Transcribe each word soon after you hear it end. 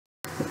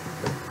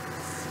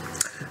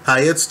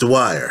Hi, it's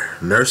Dwyer,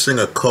 nursing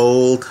a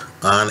cold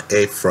on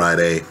a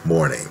Friday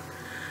morning.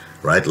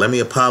 Right, let me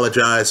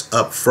apologize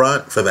up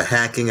front for the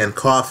hacking and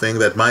coughing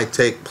that might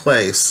take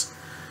place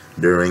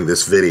during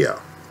this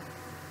video.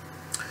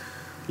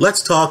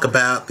 Let's talk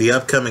about the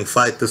upcoming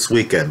fight this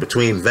weekend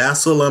between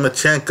Vasyl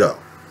Lomachenko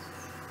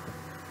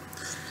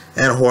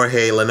and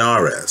Jorge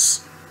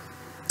Linares.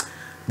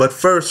 But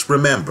first,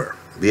 remember,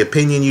 the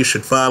opinion you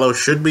should follow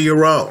should be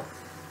your own.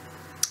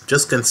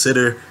 Just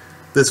consider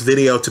this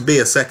video to be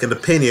a second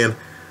opinion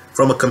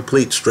from a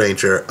complete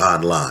stranger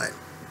online.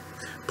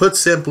 Put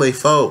simply,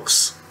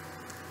 folks,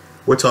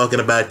 we're talking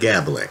about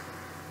gambling.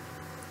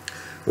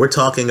 We're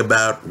talking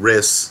about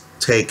risk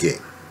taking.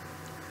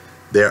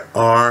 There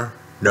are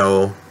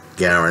no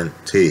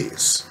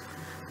guarantees.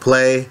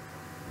 Play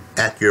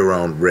at your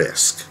own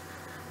risk,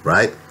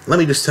 right? Let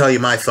me just tell you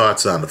my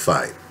thoughts on the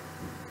fight.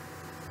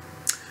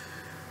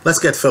 Let's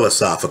get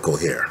philosophical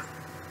here.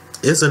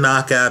 Is a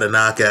knockout a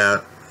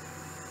knockout?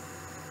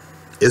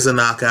 Is a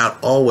knockout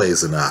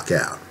always a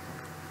knockout?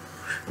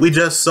 We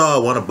just saw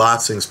one of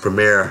boxing's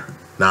premier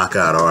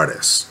knockout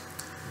artists,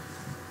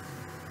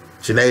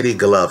 Gennady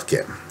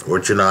Golovkin,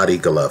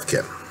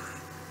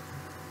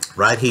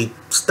 right? He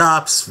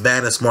stops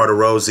Vasyl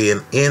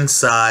Martirosyan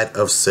inside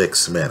of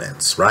 6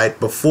 minutes, right?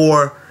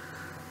 Before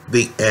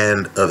the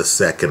end of the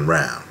second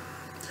round.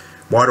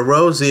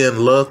 Martirosyan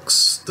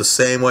looks the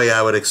same way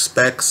I would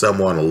expect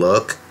someone to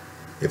look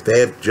if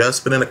they have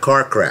just been in a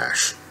car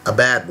crash, a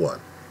bad one.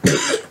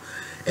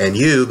 And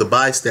you, the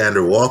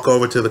bystander, walk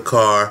over to the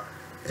car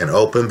and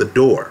open the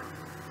door.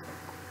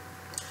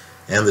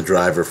 And the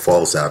driver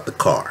falls out the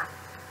car.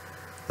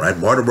 Right?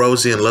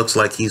 Martirosyan looks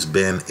like he's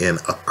been in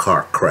a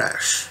car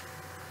crash.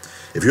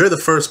 If you're the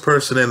first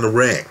person in the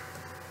ring,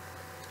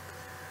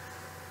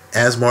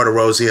 as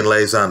Martirosyan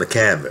lays on the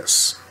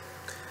canvas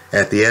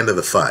at the end of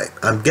the fight,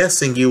 I'm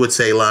guessing you would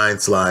say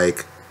lines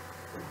like,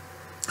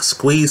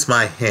 "Squeeze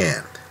my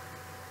hand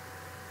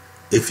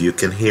if you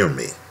can hear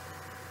me."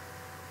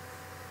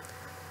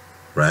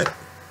 Right?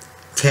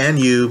 Can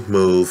you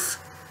move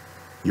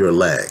your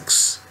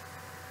legs?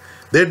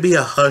 There'd be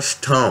a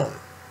hushed tone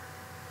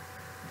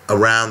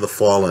around the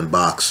fallen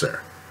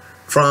boxer,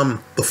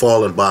 from the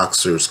fallen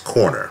boxer's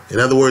corner. In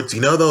other words, you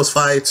know those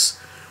fights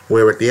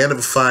where at the end of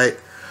a fight,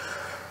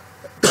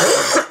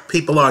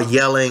 people are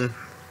yelling,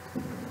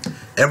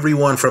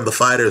 everyone from the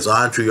fighter's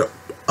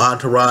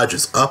entourage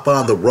is up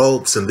on the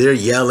ropes and they're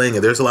yelling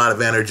and there's a lot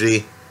of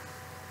energy.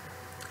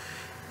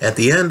 At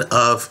the end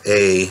of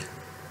a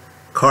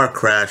car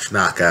crash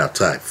knockout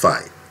type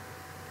fight,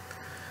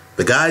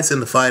 the guys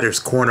in the fighter's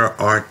corner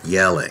aren't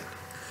yelling.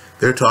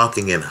 They're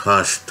talking in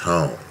hushed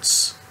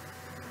tones,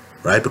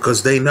 right?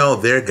 Because they know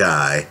their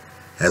guy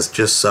has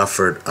just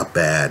suffered a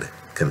bad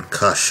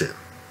concussion.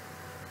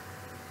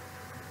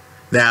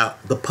 Now,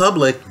 the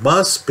public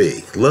must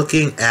be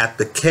looking at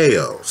the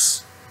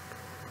KOs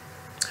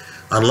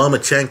on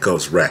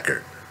Lomachenko's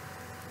record,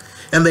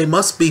 and they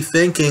must be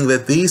thinking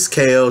that these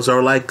KOs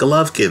are like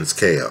Golovkin's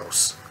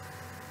KOs.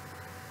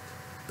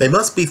 They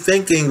must be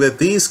thinking that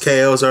these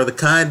KOs are the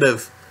kind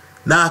of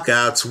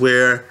knockouts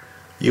where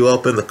you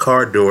open the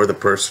car door, the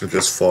person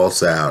just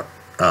falls out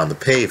on the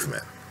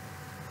pavement.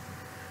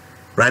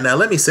 Right now,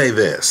 let me say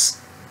this.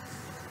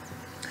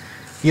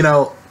 You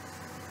know,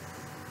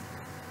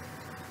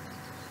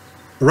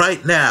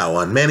 right now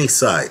on many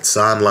sites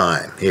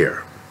online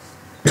here,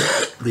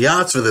 the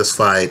odds for this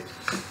fight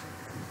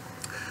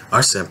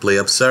are simply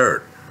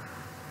absurd.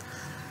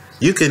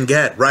 You can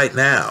get right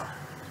now,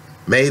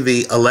 May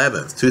the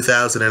 11th,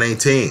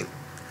 2018,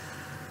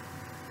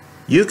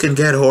 you can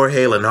get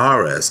Jorge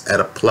Linares at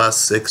a plus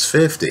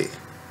 650.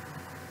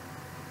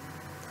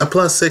 A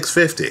plus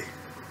 650.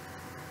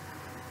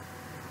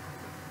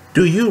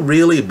 Do you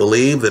really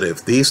believe that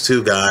if these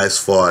two guys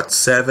fought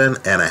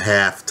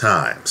 7.5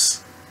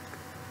 times,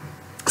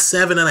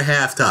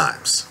 7.5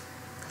 times,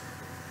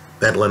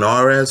 that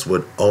Linares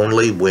would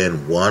only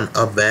win one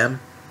of them?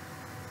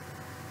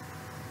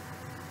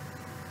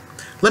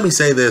 Let me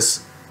say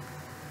this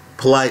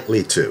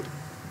politely too.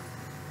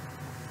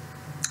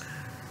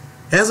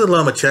 Hasn't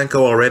Lomachenko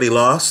already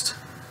lost?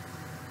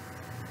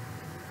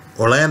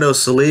 Orlando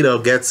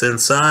Salido gets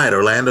inside.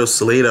 Orlando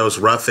Salido's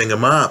roughing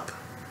him up.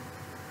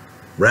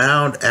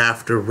 Round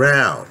after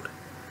round.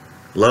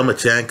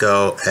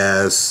 Lomachenko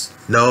has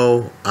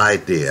no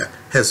idea,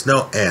 has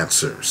no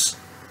answers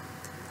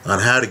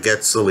on how to get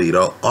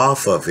Salido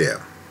off of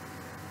him.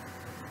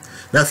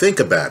 Now think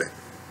about it.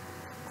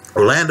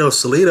 Orlando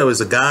Salido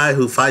is a guy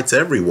who fights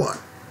everyone.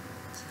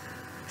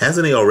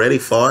 Hasn't he already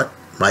fought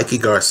Mikey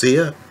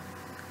Garcia?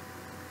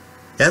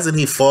 Hasn't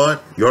he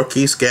fought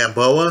Yorkis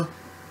Gamboa?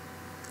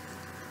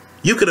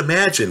 You could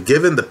imagine,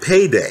 given the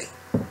payday,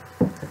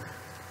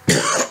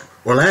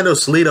 Orlando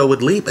Salido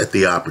would leap at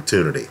the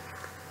opportunity.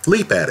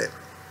 Leap at it.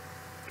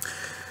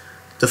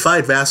 To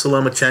fight Vasyl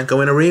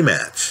Lomachenko in a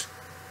rematch.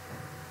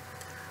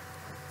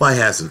 Why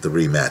hasn't the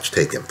rematch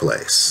taken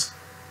place?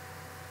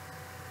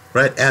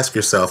 Right? Ask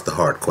yourself the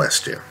hard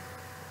question.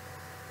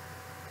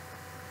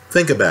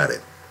 Think about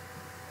it.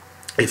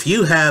 If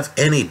you have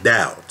any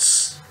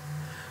doubts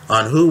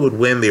on who would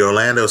win the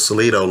Orlando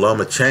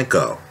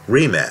Lomachenko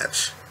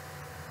rematch,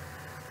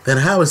 then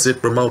how is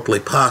it remotely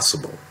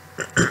possible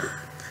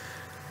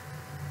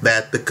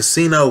that the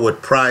casino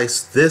would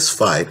price this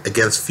fight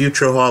against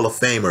future Hall of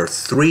Famer,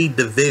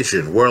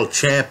 3-division world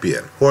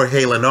champion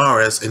Jorge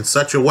Linares in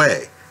such a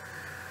way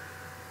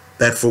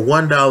that for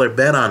 $1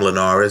 bet on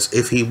Linares,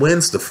 if he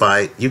wins the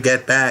fight, you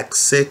get back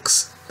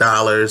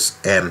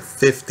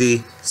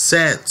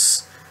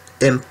 $6.50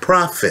 in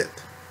profit?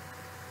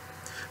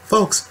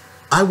 Folks,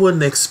 I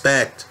wouldn't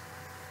expect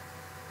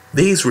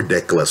these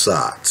ridiculous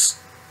odds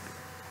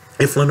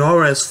if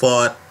Linares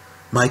fought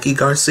Mikey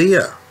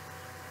Garcia,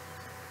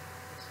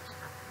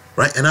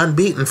 right? An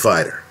unbeaten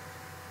fighter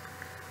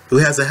who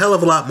has a hell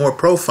of a lot more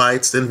pro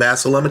fights than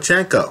Vasyl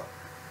Lomachenko.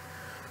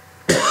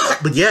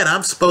 But yet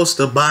I'm supposed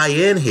to buy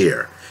in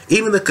here.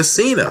 Even the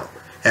casino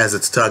has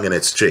its tongue in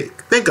its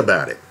cheek. Think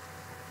about it.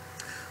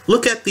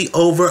 Look at the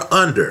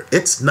over-under.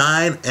 It's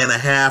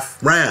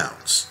 9.5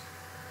 rounds.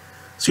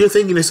 So you're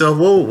thinking to yourself,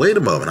 whoa, wait a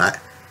moment.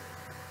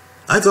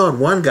 I thought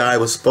one guy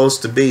was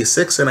supposed to be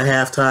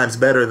 6.5 times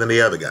better than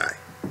the other guy.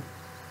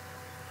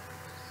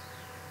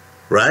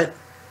 Right?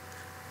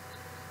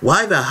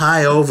 Why the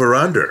high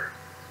over-under?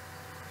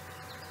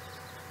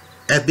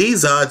 At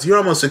these odds, you're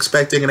almost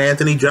expecting an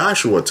Anthony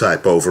Joshua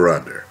type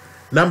over-under.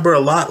 Number a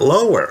lot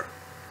lower.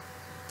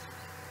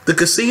 The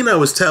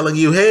casino is telling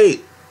you,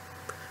 hey,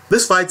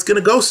 this fight's going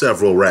to go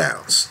several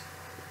rounds.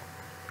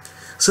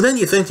 So then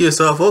you think to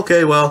yourself,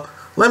 okay, well,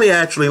 let me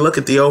actually look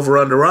at the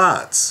over-under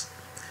odds.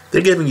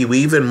 They're giving you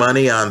even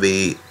money on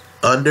the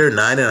under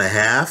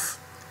 9.5,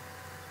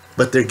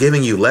 but they're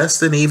giving you less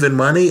than even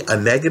money, a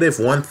negative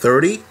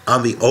 130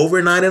 on the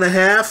over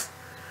 9.5.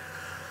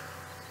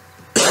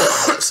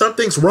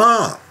 Something's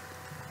wrong.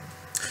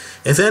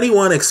 If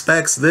anyone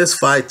expects this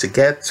fight to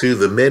get to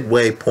the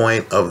midway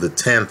point of the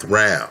 10th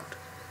round,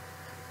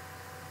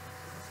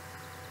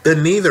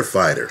 then neither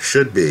fighter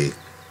should be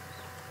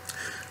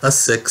a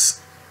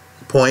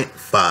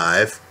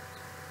 6.5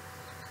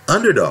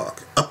 underdog,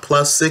 a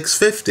plus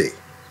 650.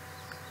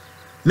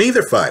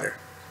 Neither fighter.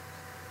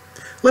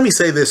 Let me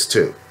say this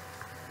too.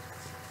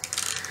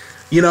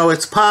 You know,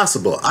 it's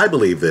possible, I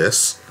believe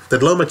this,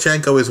 that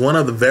Lomachenko is one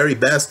of the very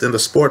best in the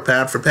sport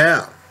pound for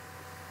pound.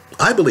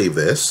 I believe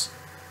this.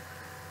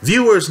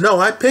 Viewers know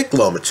I picked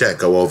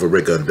Lomachenko over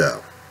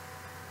Rigondeaux.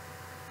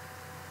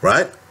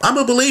 Right? I'm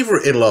a believer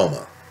in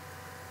Loma.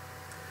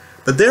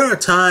 But there are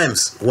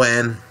times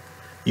when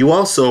you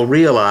also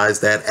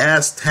realize that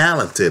as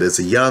talented as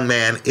a young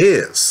man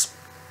is,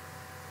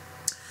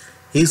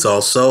 he's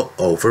also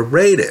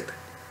overrated.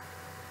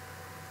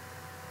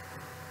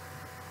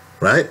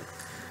 Right?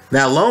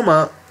 Now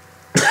Loma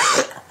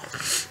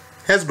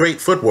has great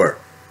footwork.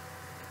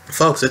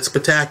 Folks, it's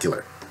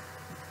spectacular.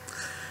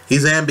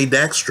 He's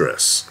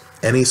ambidextrous,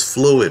 and he's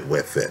fluid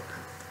with it,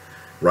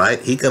 right?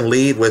 He can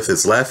lead with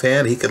his left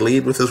hand. He can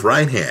lead with his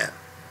right hand.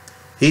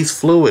 He's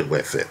fluid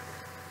with it.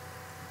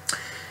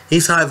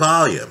 He's high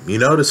volume. You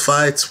notice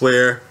fights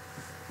where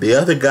the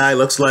other guy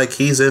looks like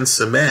he's in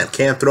cement,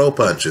 can't throw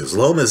punches.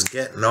 Loma's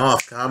getting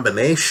off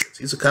combinations.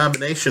 He's a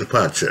combination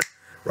puncher,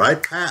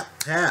 right? Pap,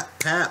 pap,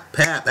 pap,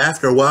 pap.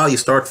 After a while, you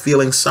start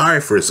feeling sorry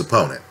for his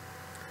opponent.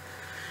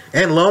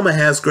 And Loma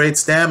has great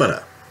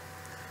stamina,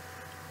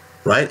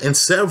 right? In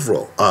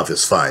several of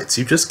his fights,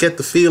 you just get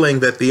the feeling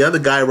that the other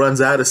guy runs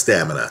out of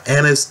stamina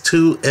and is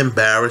too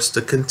embarrassed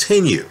to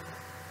continue.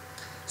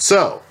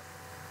 So,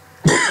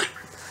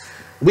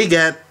 we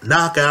get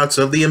knockouts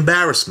of the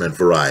embarrassment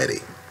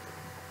variety.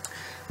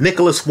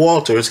 Nicholas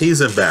Walters,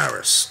 he's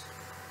embarrassed.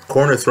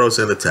 Corner throws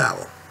in the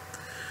towel.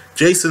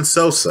 Jason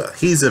Sosa,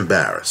 he's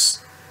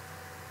embarrassed.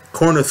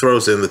 Corner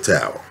throws in the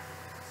towel.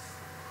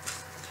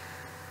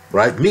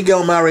 Right?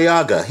 Miguel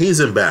Mariaga, he's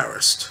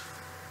embarrassed.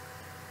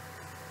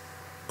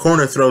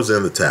 Corner throws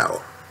in the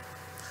towel.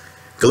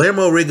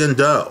 Guillermo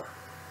Rigondeaux,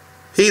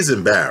 he's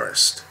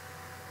embarrassed.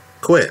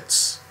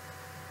 Quits.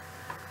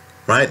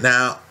 Right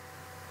now,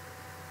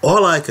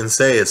 all I can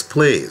say is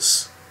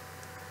please,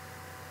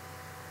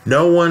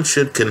 no one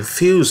should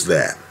confuse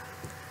that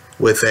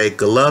with a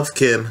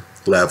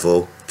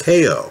Golovkin-level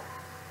KO.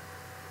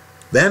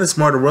 Vasyl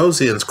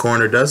Martirosyan's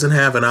corner doesn't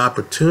have an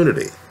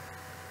opportunity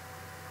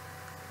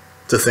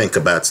to think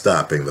about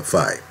stopping the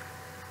fight.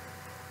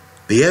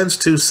 The end's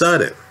too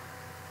sudden.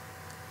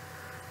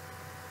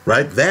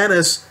 Right?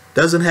 Vasyl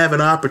doesn't have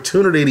an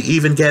opportunity to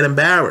even get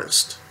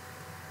embarrassed.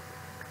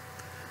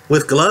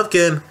 With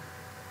Golovkin,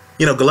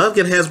 you know,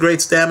 Golovkin has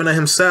great stamina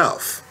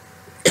himself.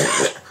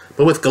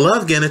 But with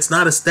Golovkin, it's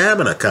not a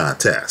stamina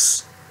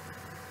contest.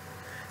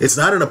 It's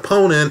not an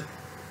opponent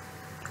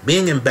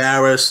being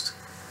embarrassed,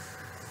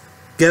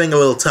 getting a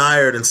little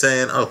tired and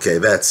saying, okay,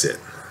 that's it.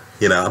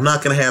 You know, I'm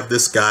not going to have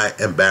this guy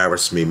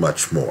embarrass me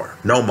much more.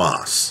 No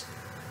mas.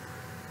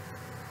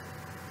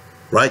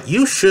 Right?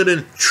 You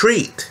shouldn't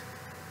treat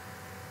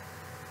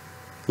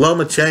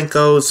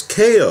Lomachenko's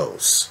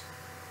KOs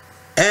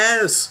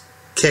as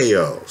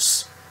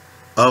KOs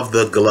of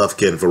the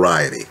Golovkin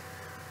variety.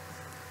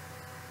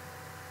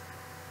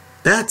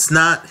 That's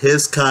not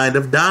his kind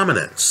of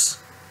dominance.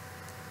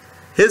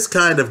 His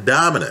kind of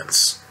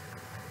dominance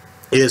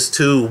is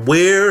to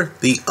wear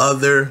the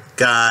other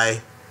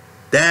guy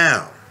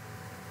down.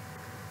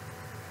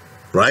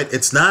 Right?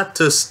 It's not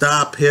to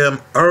stop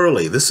him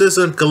early. This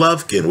isn't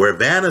Golovkin, where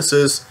Vanis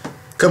is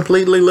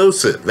completely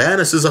lucid.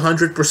 Vanis is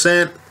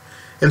 100%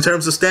 in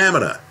terms of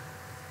stamina.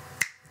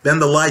 Then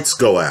the lights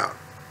go out.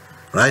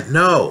 Right?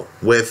 No.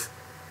 With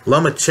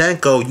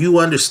Lomachenko, you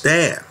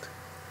understand.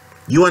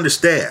 You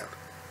understand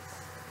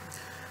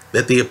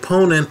that the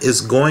opponent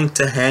is going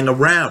to hang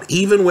around,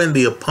 even when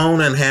the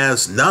opponent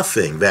has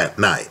nothing that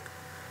night.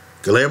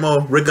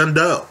 Guillermo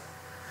Rigondeaux.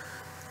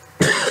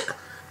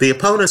 The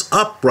opponent's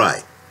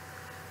upright.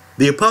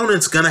 The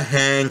opponent's going to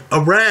hang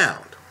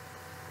around.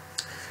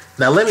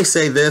 Now, let me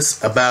say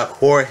this about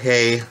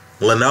Jorge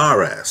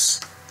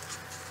Linares,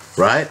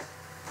 right?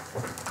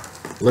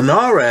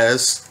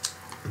 Linares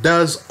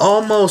does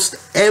almost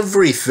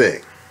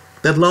everything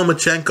that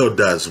Lomachenko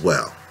does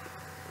well.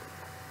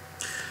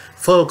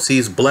 Folks,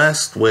 he's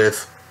blessed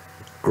with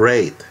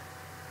great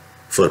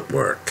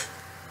footwork.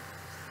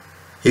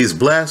 He's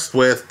blessed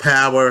with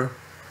power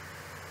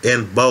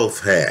in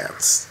both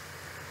hands,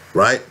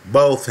 right?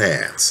 Both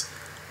hands.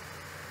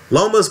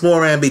 Loma's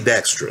more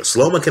ambidextrous.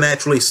 Loma can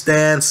actually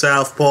stand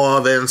southpaw,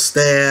 then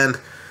stand,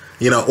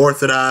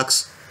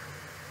 orthodox.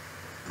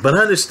 But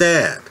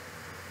understand,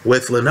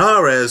 with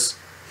Linares,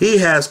 he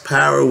has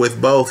power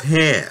with both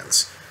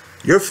hands.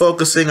 You're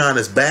focusing on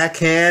his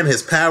backhand,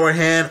 his power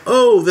hand.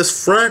 Oh,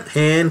 this front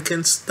hand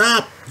can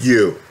stop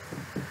you.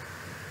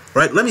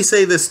 Right? Let me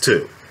say this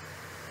too.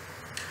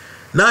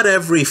 Not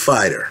every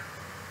fighter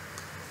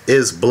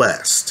is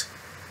blessed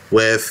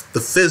with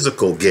the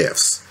physical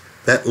gifts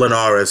that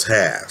Linares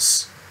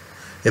has.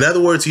 In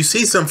other words, you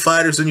see some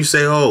fighters and you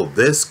say, oh,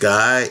 this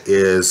guy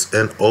is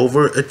an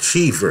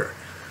overachiever.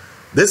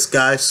 This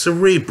guy's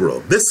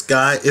cerebral. This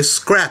guy is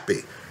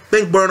scrappy.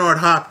 Think Bernard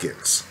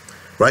Hopkins.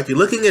 Right? You're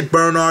looking at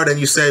Bernard and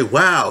you say,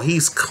 wow,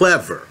 he's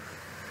clever.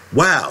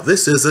 Wow,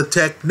 this is a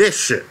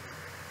technician.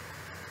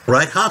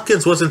 Right?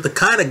 Hopkins wasn't the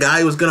kind of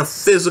guy who was going to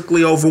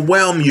physically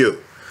overwhelm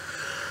you.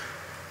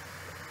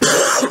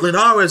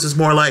 Linares is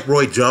more like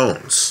Roy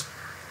Jones.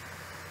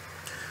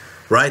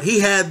 Right? He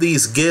had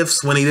these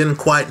gifts when he didn't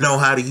quite know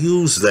how to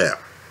use them.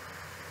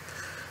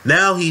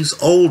 Now he's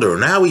older.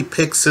 Now he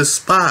picks his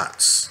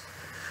spots.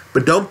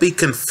 But don't be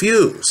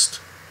confused.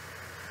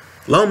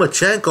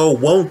 Lomachenko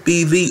won't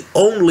be the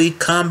only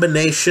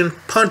combination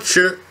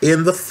puncher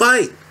in the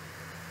fight.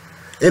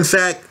 In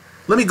fact,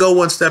 let me go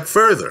one step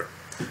further.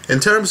 In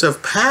terms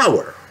of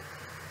power,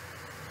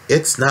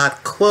 it's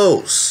not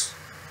close.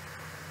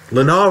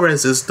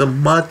 Linares is the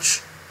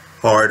much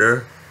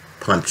harder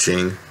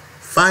punching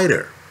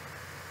fighter.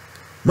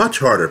 Much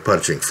harder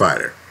punching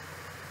fighter.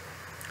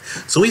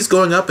 So he's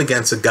going up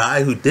against a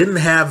guy who didn't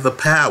have the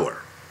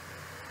power.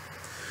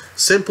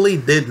 Simply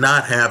did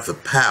not have the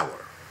power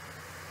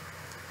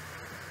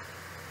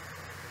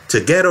to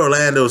get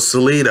Orlando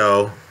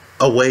Salido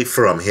away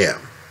from him.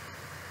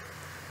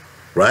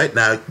 Right?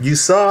 Now, you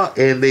saw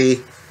in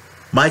the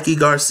Mikey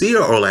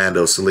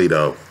Garcia-Orlando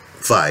Salido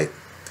fight,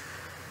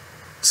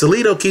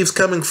 Salido keeps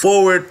coming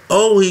forward.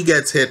 Oh, he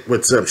gets hit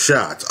with some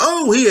shots.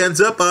 Oh, he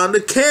ends up on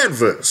the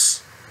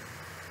canvas.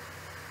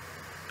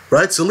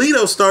 Right?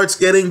 Salido starts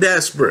getting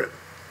desperate.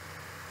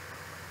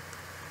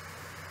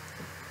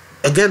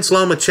 Against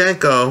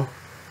Lomachenko,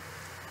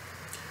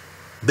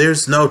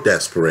 there's no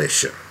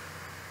desperation.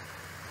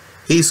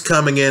 He's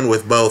coming in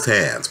with both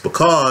hands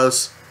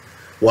because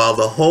while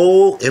the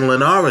hole in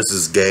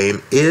Linares'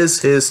 game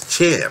is his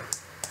chin,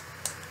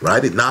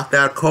 right? He knocked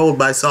out cold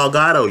by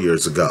Salgado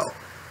years ago.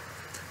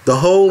 The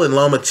hole in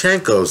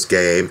Lomachenko's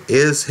game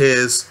is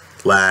his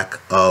lack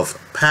of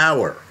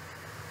power.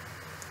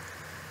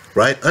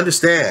 Right?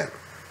 Understand.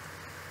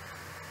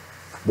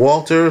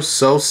 Walter,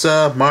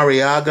 Sosa,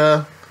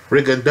 Mariaga,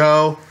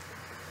 Rigondeaux.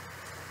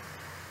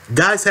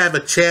 Guys have a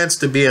chance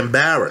to be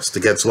embarrassed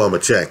against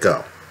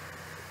Lomachenko.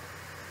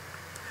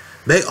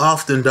 They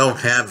often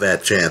don't have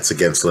that chance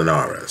against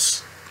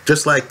Linares.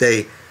 Just like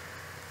they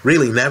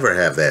really never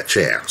have that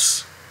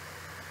chance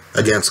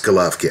against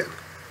Golovkin.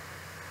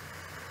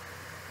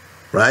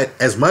 Right?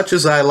 As much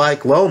as I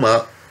like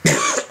Loma,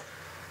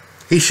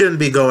 he shouldn't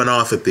be going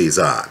off at these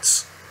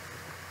odds.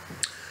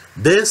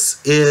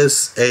 This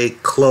is a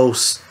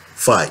close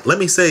fight. Let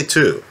me say,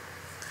 too,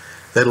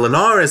 that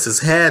Linares has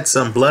had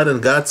some blood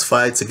and guts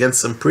fights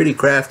against some pretty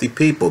crafty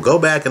people. Go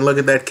back and look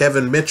at that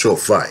Kevin Mitchell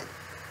fight.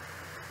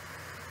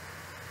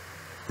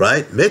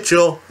 Right?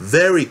 Mitchell,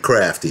 very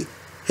crafty.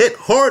 Hit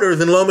harder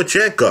than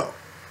Lomachenko.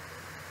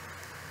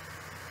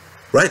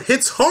 Right?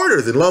 Hits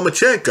harder than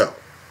Lomachenko.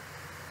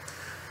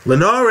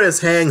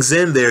 Linares hangs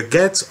in there,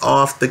 gets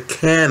off the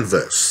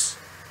canvas.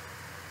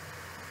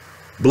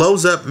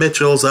 Blows up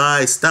Mitchell's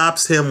eye,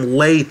 stops him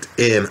late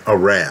in a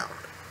round.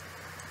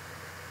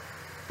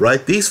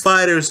 Right? These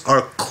fighters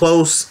are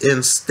close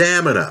in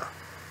stamina.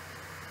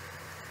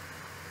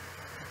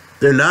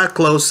 They're not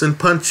close in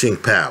punching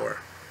power.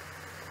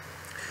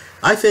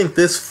 I think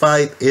this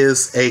fight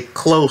is a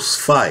close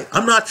fight.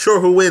 I'm not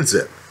sure who wins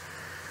it.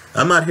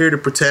 I'm not here to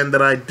pretend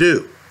that I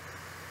do.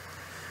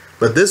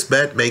 But this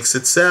bet makes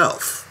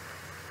itself.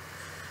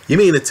 You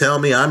mean to tell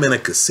me I'm in a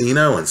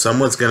casino and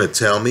someone's going to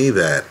tell me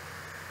that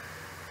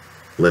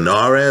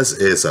Linares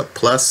is a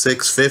plus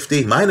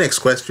 650? My next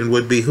question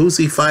would be, who's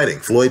he fighting?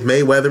 Floyd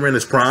Mayweather in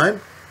his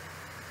prime?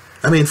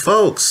 I mean,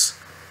 folks,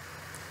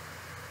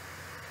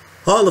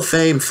 Hall of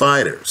Fame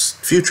fighters,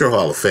 future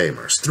Hall of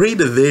Famers, 3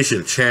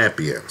 division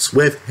champions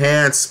with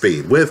hand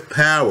speed, with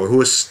power,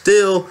 who are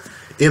still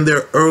in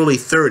their early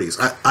 30s.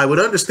 I would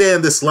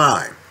understand this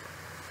line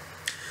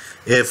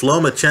if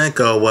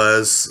Lomachenko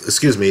was,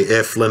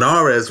 if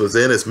Linares was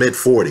in his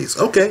mid-40s.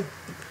 Okay,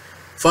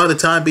 Father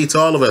Time beats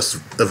all of us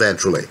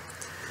eventually.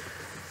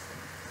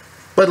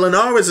 But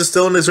Linares is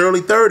still in his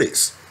early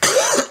 30s.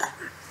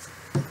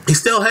 He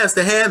still has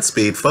the hand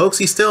speed, folks.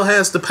 He still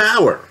has the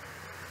power.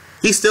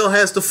 He still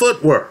has the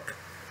footwork.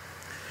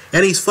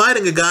 And he's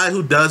fighting a guy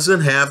who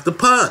doesn't have the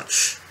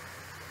punch.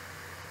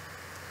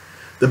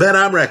 The bet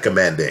I'm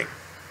recommending,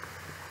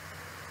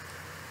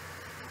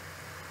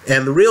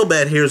 and the real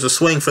bet here is a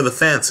swing for the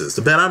fences.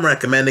 The bet I'm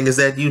recommending is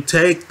that you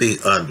take the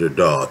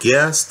underdog.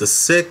 Yes, the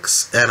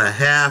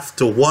 6.5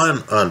 to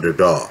 1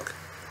 underdog.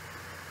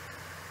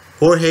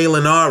 Jorge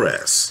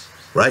Linares,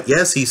 right?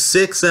 Yes, he's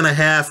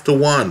 6.5 to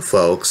 1,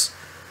 folks.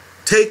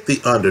 Take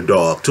the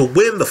underdog to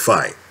win the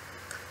fight.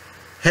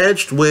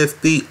 Hedged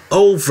with the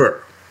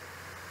over.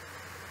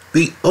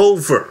 The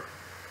over.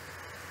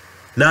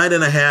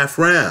 9.5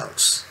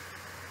 rounds.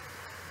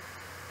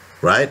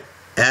 Right?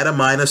 At a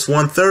minus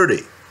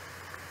 130.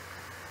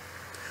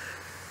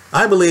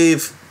 I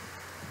believe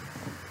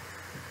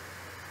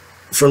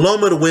for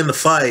Loma to win the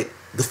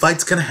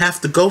fight's going to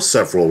have to go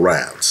several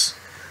rounds.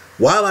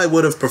 While I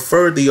would have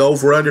preferred the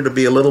over-under to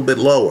be a little bit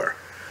lower,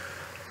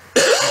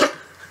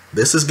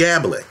 this is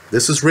gambling.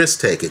 This is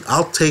risk-taking.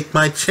 I'll take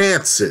my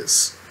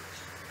chances.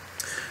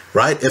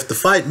 Right? If the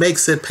fight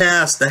makes it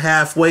past the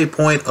halfway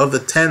point of the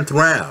 10th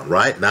round,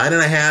 right?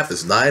 9.5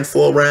 is 9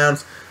 full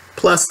rounds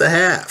plus the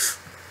half.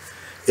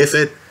 If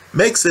it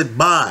makes it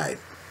by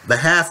the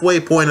halfway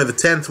point of the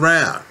 10th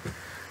round,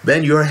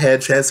 then your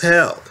hedge has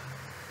held.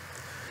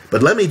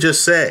 But let me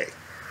just say,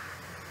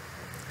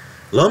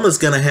 Loma's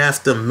going to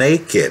have to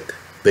make it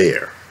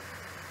there.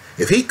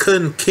 If he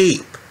couldn't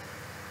keep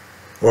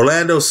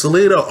Orlando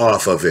Salido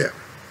off of him,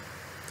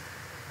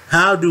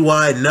 how do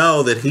I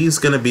know that he's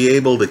going to be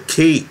able to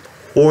keep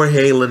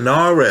Jorge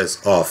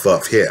Linares off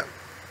of him?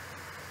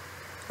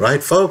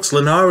 Right, folks?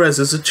 Linares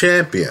is a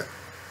champion.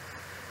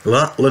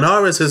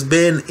 Linares has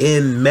been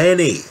in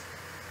many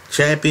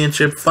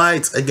championship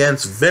fights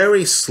against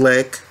very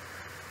slick,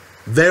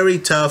 very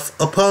tough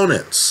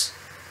opponents.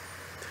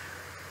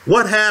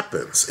 What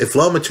happens if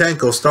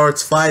Lomachenko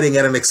starts fighting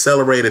at an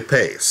accelerated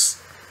pace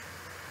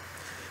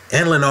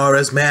and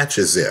Linares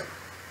matches him?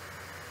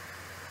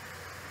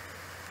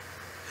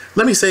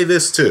 Let me say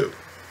this too.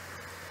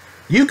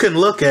 You can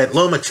look at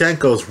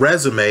Lomachenko's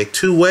resume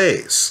 2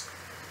 ways.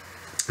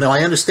 Now, I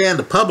understand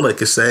the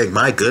public is saying,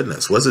 my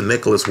goodness, wasn't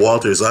Nicholas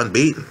Walters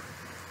unbeaten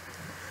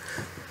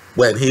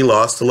when he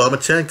lost to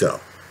Lomachenko?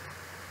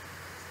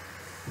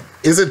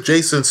 Isn't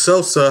Jason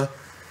Sosa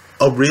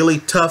a really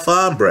tough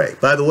hombre?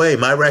 By the way,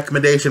 my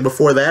recommendation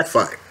before that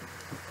fight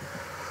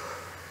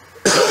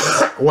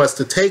was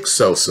to take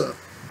Sosa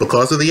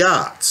because of the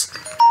odds.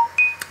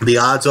 The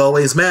odds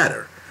always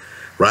matter,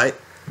 right?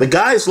 The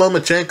guys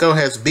Lomachenko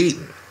has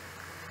beaten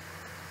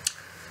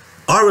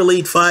are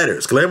elite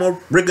fighters.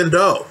 Guillermo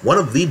Rigondeaux, one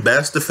of the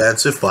best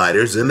defensive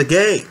fighters in the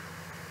game.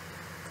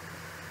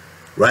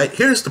 Right?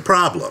 Here's the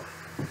problem.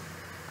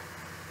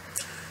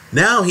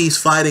 Now he's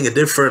fighting a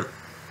different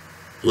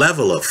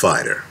level of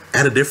fighter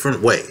at a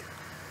different weight.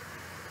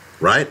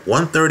 Right?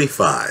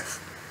 135.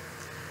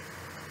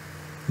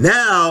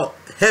 Now,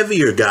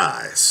 heavier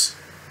guys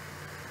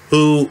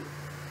who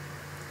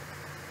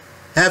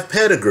have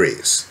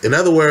pedigrees. In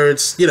other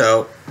words, you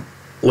know,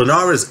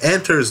 Linares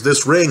enters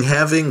this ring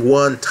having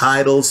won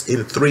titles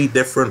in 3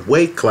 different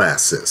weight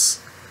classes.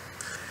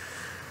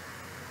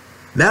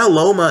 Now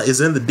Loma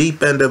is in the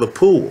deep end of the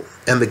pool,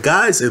 and the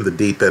guys in the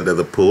deep end of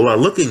the pool are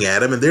looking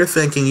at him and they're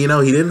thinking, you know,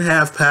 he didn't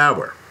have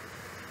power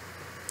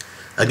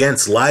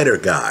against lighter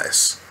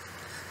guys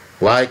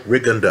like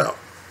Rigondeaux.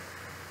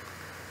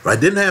 Right?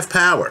 Didn't have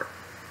power.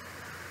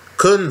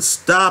 Couldn't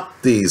stop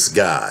these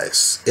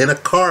guys in a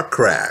car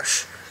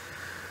crash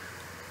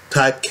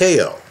type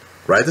KO.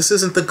 Right? This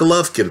isn't the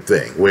Golovkin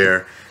thing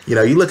where, you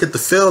know, you look at the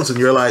films and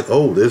you're like,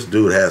 oh, this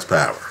dude has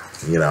power.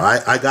 You know,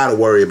 I got to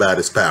worry about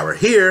his power.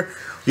 Here,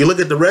 you look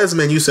at the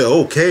resume and you say,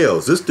 oh,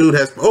 KOs. This dude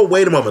has, oh,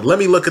 wait a moment. Let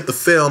me look at the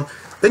film.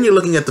 Then you're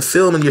looking at the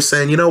film and you're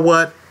saying, you know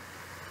what?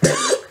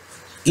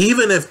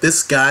 Even if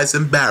this guy's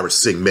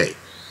embarrassing me,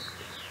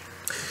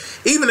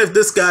 even if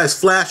this guy's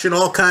flashing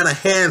all kind of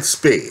hand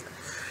speed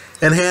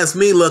and has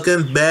me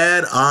looking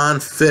bad on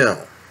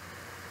film,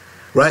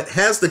 right?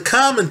 Has the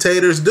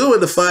commentators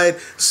doing the fight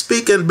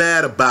speaking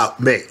bad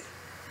about me.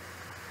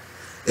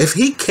 If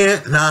he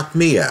can't knock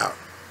me out,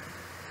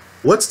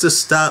 what's to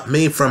stop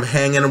me from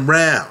hanging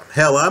around?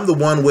 Hell, I'm the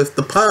one with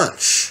the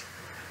punch.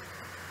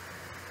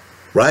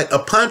 Right? A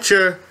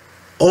puncher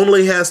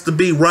only has to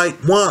be right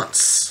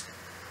once.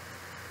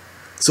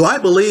 So I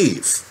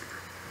believe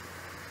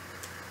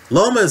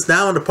Loma is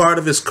now in the part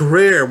of his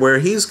career where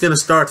he's going to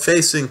start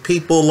facing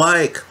people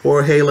like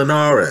Jorge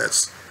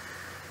Linares,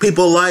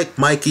 people like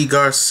Mikey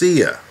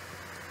Garcia,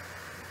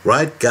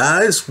 right?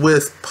 Guys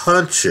with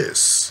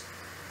punches.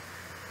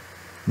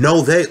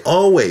 No, they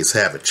always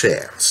have a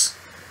chance,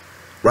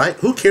 right?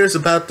 Who cares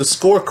about the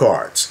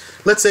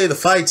scorecards? Let's say the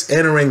fight's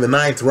entering the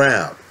 9th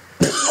round.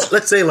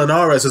 Let's say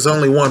Linares has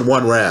only won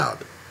 1 round.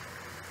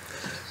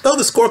 Throw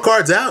the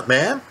scorecards out,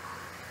 man.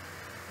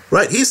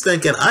 Right? He's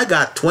thinking, I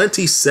got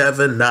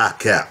 27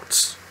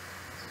 knockouts.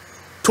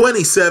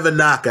 27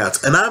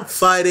 knockouts. And I'm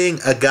fighting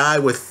a guy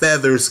with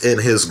feathers in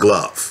his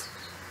glove.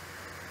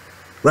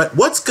 Right?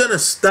 What's going to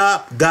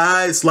stop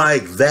guys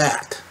like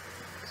that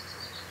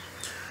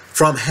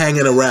from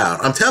hanging around?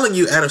 I'm telling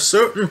you, at a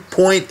certain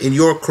point in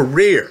your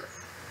career,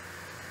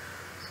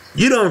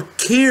 you don't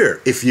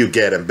care if you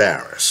get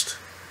embarrassed.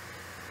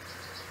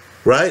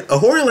 Right? A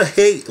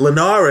Jorge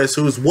Linares,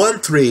 who's won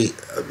 3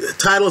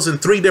 titles in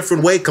 3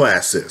 different weight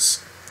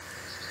classes.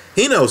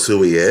 He knows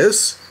who he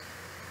is.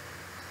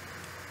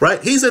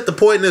 Right? He's at the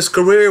point in his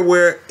career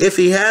where if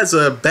he has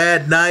a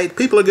bad night,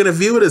 people are going to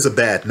view it as a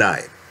bad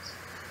night.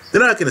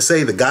 They're not going to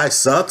say the guy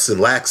sucks and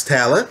lacks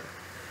talent.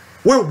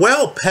 We're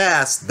well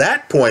past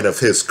that point of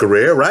his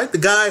career, right? The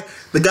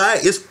guy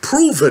is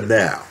proven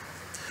now.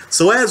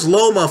 So as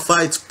Loma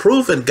fights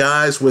proven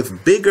guys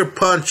with bigger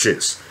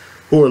punches,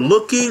 who are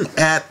looking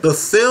at the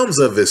films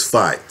of his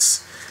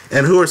fights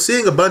and who are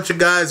seeing a bunch of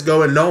guys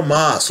going no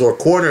mas or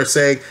corner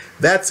saying,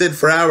 that's it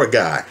for our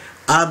guy.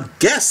 I'm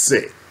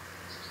guessing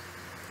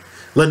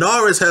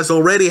Linares has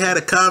already had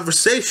a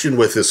conversation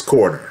with his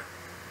corner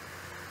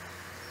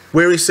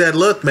where he said,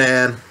 look,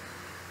 man,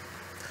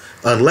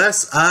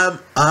 unless I'm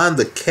on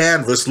the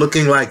canvas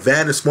looking like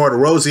Vasyl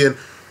Martirosyan,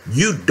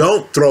 you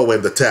don't throw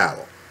in the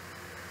towel.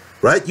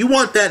 Right? You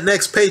want that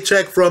next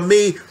paycheck from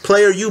me,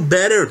 player, you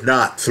better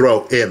not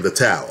throw in the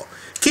towel.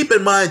 Keep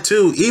in mind,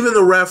 too, even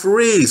the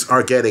referees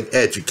are getting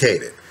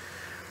educated.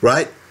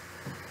 Right?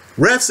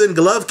 Refs in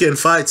Golovkin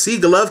fights, see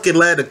Golovkin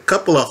land a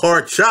couple of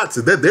hard shots,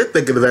 and then they're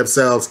thinking to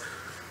themselves,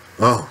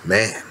 oh,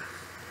 man,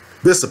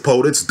 this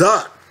opponent's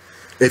done.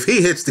 If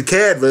he hits the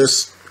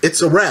canvas,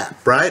 it's a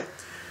wrap, right?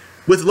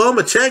 With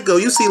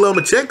Lomachenko, you see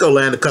Lomachenko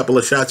land a couple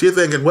of shots, you're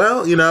thinking,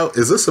 well, you know,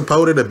 is this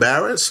opponent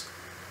embarrassed?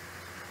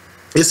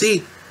 Is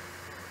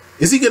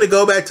he going to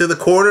go back to the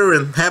corner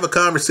and have a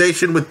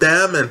conversation with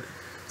them and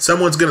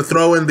someone's going to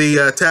throw in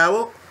the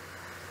towel?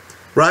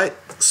 Right?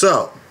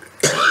 So,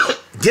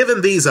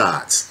 given these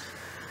odds,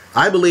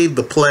 I believe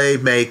the play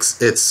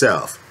makes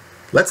itself.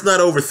 Let's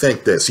not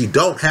overthink this. You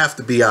don't have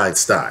to be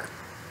Einstein.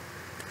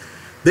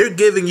 They're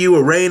giving you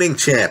a reigning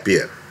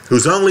champion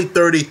who's only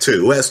 32,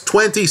 who has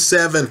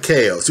 27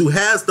 KOs, who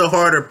has the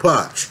harder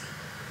punch,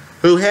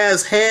 who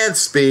has hand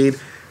speed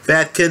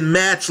that can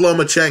match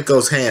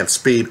Lomachenko's hand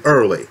speed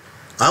early.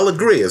 I'll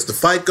agree, as the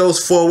fight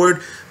goes forward,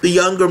 the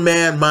younger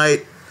man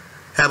might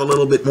have a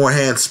little bit more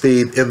hand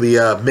speed in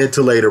the mid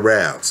to later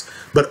rounds.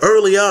 But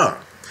early on,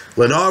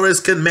 Linares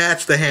can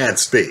match the hand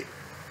speed.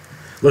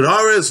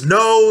 Linares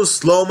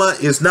knows Loma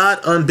is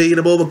not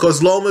unbeatable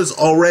because Loma's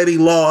already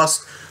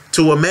lost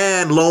to a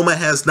man Loma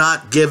has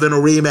not given a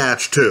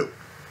rematch to.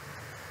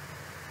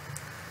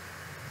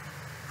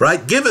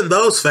 Right? Given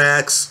those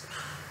facts,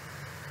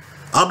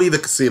 I'll be the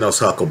casino's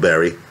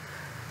Huckleberry.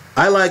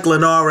 I like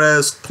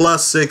Linares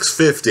plus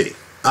 650.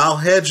 I'll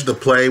hedge the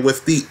play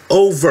with the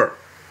over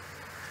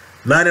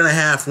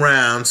 9.5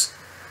 rounds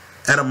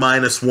at a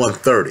minus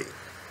 130.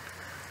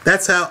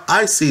 That's how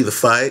I see the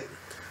fight.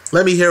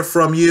 Let me hear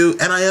from you,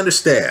 and I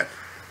understand.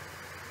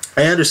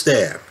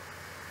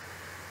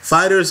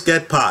 Fighters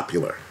get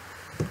popular.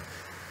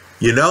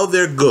 You know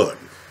they're good.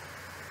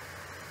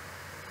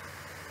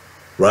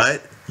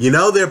 Right? You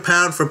know they're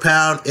pound for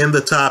pound in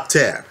the top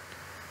 10.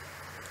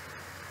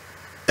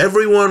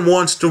 Everyone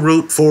wants to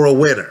root for a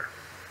winner.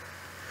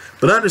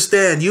 But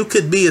understand, you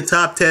could be a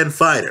top 10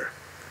 fighter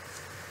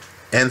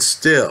and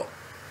still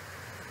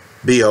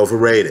be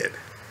overrated.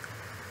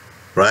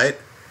 Right?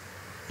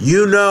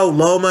 You know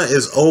Loma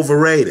is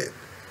overrated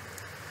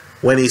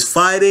when he's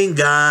fighting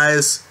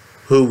guys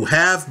who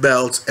have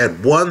belts at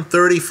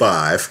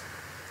 135,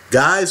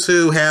 guys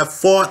who have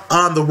fought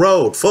on the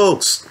road.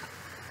 Folks,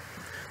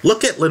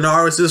 look at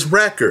Linares'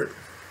 record.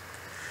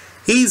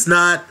 He's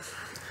not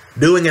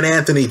doing an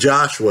Anthony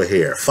Joshua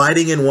here,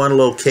 fighting in one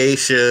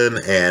location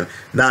and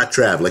not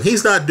traveling.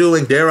 He's not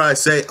doing, dare I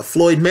say, a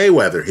Floyd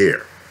Mayweather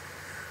here.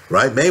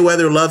 Right?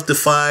 Mayweather loved to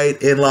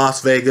fight in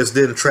Las Vegas,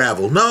 didn't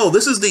travel. No,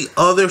 this is the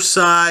other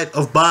side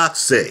of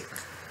boxing.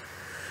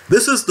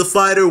 This is the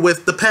fighter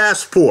with the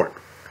passport.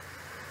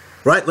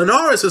 Right?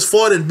 Linares has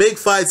fought in big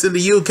fights in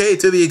the UK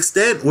to the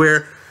extent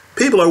where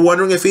people are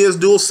wondering if he has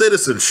dual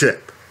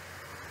citizenship.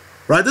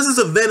 Right? This is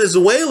a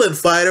Venezuelan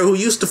fighter who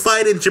used to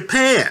fight in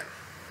Japan.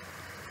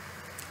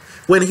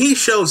 When he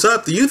shows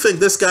up, do you think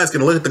this guy's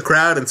going to look at the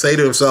crowd and say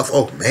to himself,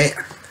 oh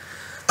man,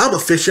 I'm a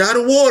fish out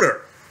of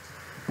water.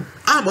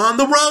 I'm on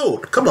the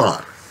road. Come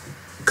on.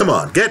 Come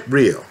on, get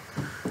real.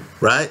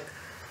 Right?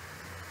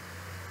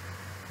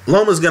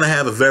 Loma's going to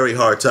have a very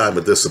hard time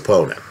with this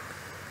opponent.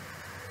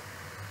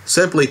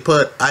 Simply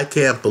put, I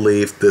can't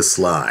believe this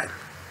line.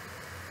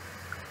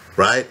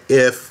 Right?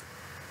 If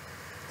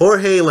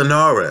Jorge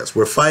Linares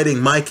were fighting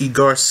Mikey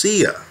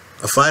Garcia,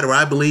 a fighter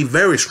I believe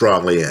very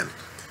strongly in,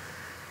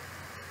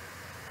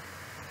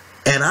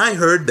 and I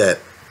heard that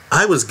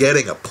I was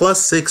getting a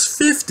plus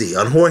 650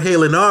 on Jorge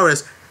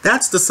Linares,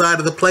 that's the side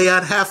of the play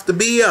I'd have to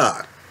be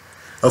on.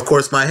 Of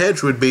course, my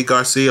hedge would be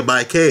Garcia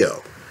by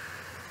KO.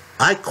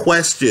 I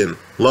question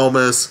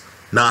Loma's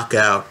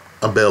knockout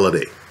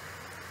ability.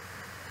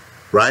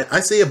 Right?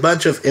 I see a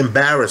bunch of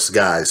embarrassed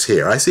guys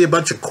here. I see a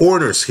bunch of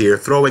corners here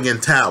throwing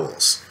in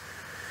towels.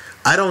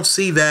 I don't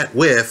see that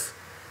with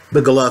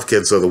the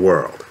Golovkins of the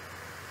world.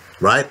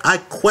 Right? I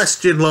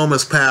question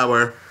Loma's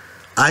power.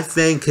 I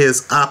think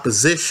his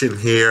opposition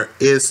here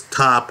is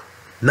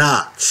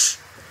top-notch.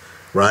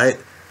 Right?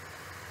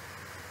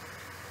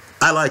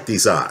 I like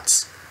these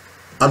odds.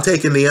 I'm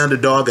taking the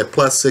underdog at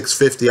plus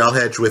 650. I'll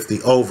hedge with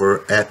the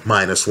over at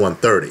minus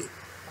 130.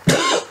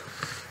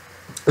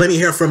 Let me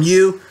hear from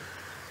you.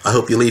 I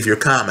hope you leave your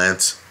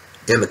comments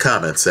in the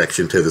comment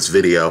section to this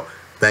video.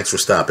 Thanks for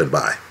stopping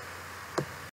by.